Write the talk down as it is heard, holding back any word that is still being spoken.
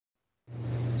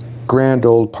Grand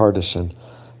Old Partisan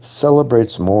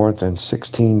celebrates more than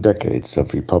 16 decades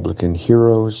of Republican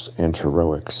heroes and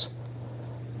heroics.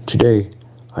 Today,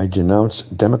 I denounce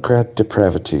Democrat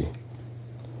depravity.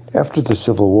 After the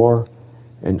Civil War,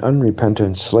 an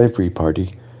unrepentant slavery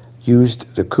party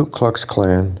used the Ku Klux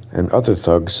Klan and other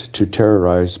thugs to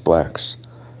terrorize blacks.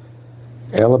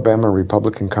 Alabama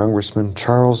Republican Congressman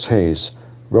Charles Hayes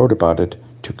wrote about it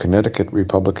to Connecticut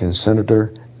Republican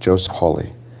Senator Joseph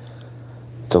Hawley.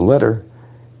 The letter,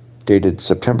 dated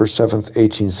September 7,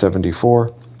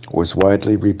 1874, was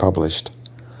widely republished.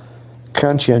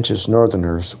 Conscientious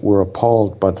Northerners were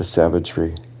appalled by the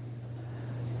savagery.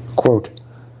 Quote,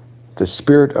 "The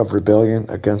spirit of rebellion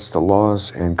against the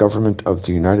laws and government of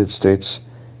the United States,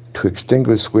 to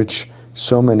extinguish which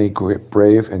so many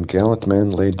brave and gallant men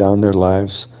laid down their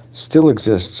lives, still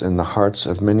exists in the hearts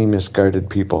of many misguided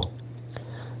people.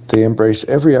 They embrace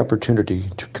every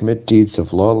opportunity to commit deeds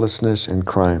of lawlessness and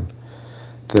crime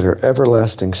that are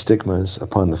everlasting stigmas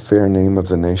upon the fair name of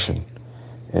the nation,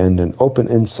 and an open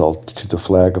insult to the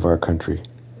flag of our country.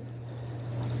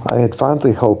 I had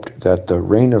fondly hoped that the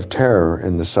reign of terror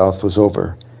in the South was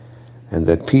over, and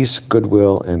that peace,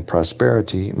 goodwill, and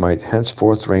prosperity might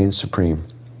henceforth reign supreme.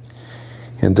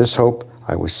 In this hope,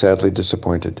 I was sadly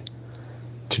disappointed.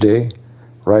 Today,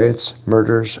 riots,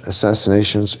 murders,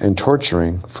 assassinations, and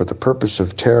torturing for the purpose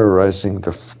of terrorizing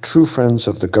the true friends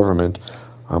of the government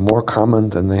are more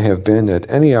common than they have been at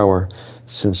any hour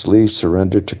since Lee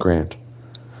surrendered to Grant.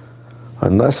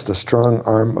 Unless the strong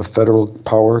arm of federal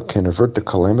power can avert the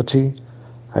calamity,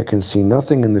 I can see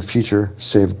nothing in the future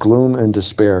save gloom and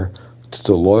despair to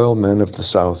the loyal men of the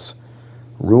South,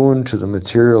 ruin to the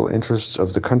material interests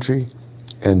of the country,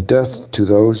 and death to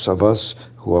those of us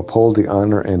who uphold the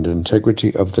honor and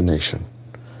integrity of the nation.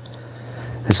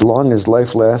 As long as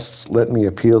life lasts, let me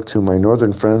appeal to my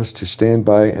northern friends to stand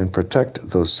by and protect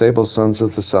those sable sons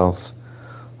of the South,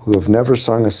 who have never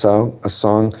sung a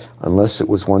song unless it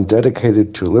was one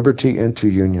dedicated to liberty and to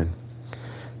union.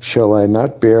 Shall I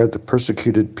not bear the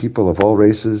persecuted people of all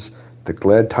races the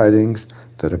glad tidings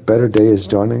that a better day is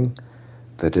dawning,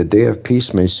 that a day of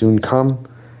peace may soon come,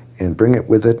 and bring it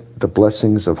with it the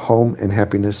blessings of home and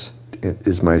happiness? It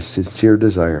is my sincere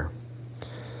desire.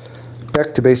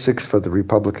 Back to Basics for the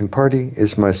Republican Party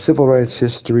is my civil rights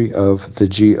history of the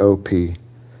GOP.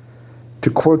 To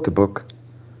quote the book,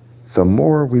 "The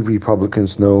more we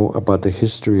Republicans know about the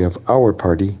history of our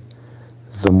party,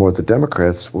 the more the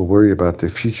Democrats will worry about the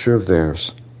future of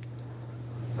theirs."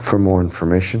 For more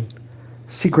information,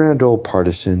 see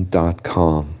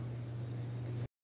grandoldpartisan.com.